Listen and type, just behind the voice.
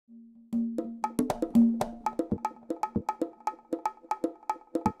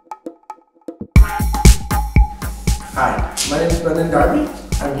Hi, my name is Brendan Darby.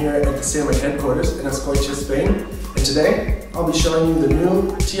 I'm here at the Sammic headquarters in Escocia, Spain, and today I'll be showing you the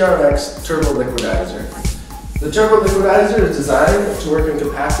new TRX Turbo Liquidizer. The Turbo Liquidizer is designed to work in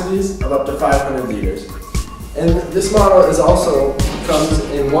capacities of up to 500 liters. And this model comes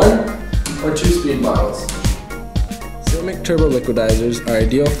in 1 or 2-speed models. Sammic Turbo Liquidizers are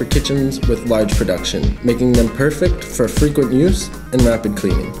ideal for kitchens with large production, making them perfect for frequent use and rapid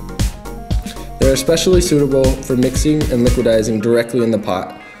cleaning. They are especially suitable for mixing and liquidizing directly in the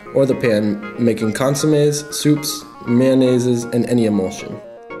pot or the pan, making consommes, soups, mayonnaises, and any emulsion.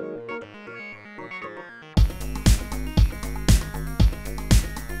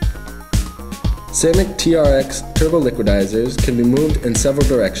 Sammic TRX Turbo Liquidizers can be moved in several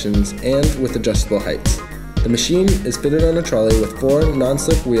directions and with adjustable heights. The machine is fitted on a trolley with 4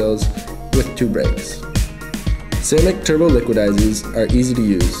 non-slip wheels with 2 brakes. Sammic Turbo Liquidizers are easy to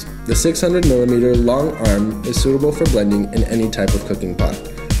use. The 600mm long arm is suitable for blending in any type of cooking pot,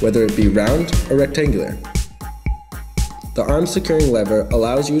 whether it be round or rectangular. The arm securing lever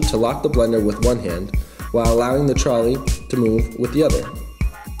allows you to lock the blender with one hand while allowing the trolley to move with the other.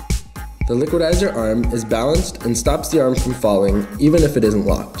 The liquidizer arm is balanced and stops the arm from falling even if it isn't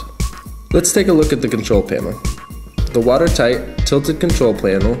locked. Let's take a look at the control panel. The watertight tilted control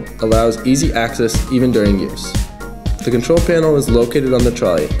panel allows easy access even during use. The control panel is located on the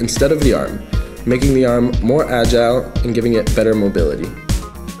trolley instead of the arm, making the arm more agile and giving it better mobility.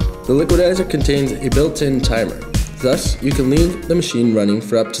 The liquidizer contains a built-in timer, thus you can leave the machine running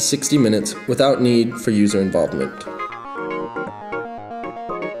for up to 60 minutes without need for user involvement.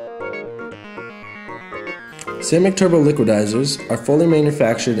 Sammic Turbo Liquidizers are fully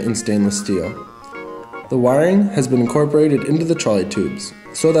manufactured in stainless steel. The wiring has been incorporated into the trolley tubes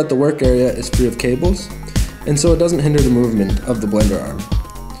so that the work area is free of cables and so it doesn't hinder the movement of the blender arm.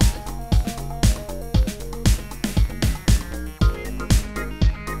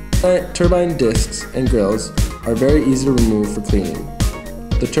 Turbine discs and grills are very easy to remove for cleaning.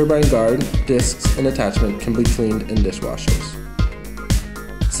 The turbine guard, discs, and attachment can be cleaned in dishwashers.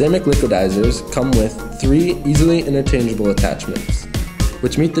 Sammic liquidizers come with 3 easily interchangeable attachments,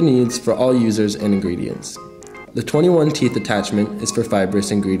 which meet the needs for all users and ingredients. The 21 teeth attachment is for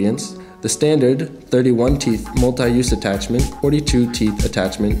fibrous ingredients. The standard 31 teeth multi-use attachment, 42 teeth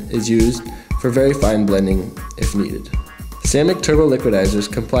attachment is used for very fine blending if needed. Sammic Turbo Liquidizers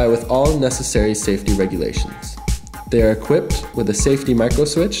comply with all necessary safety regulations. They are equipped with a safety micro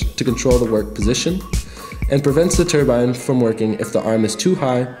switch to control the work position and prevents the turbine from working if the arm is too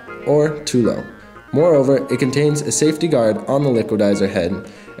high or too low. Moreover, it contains a safety guard on the liquidizer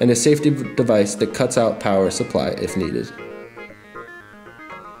head and a safety device that cuts out power supply if needed.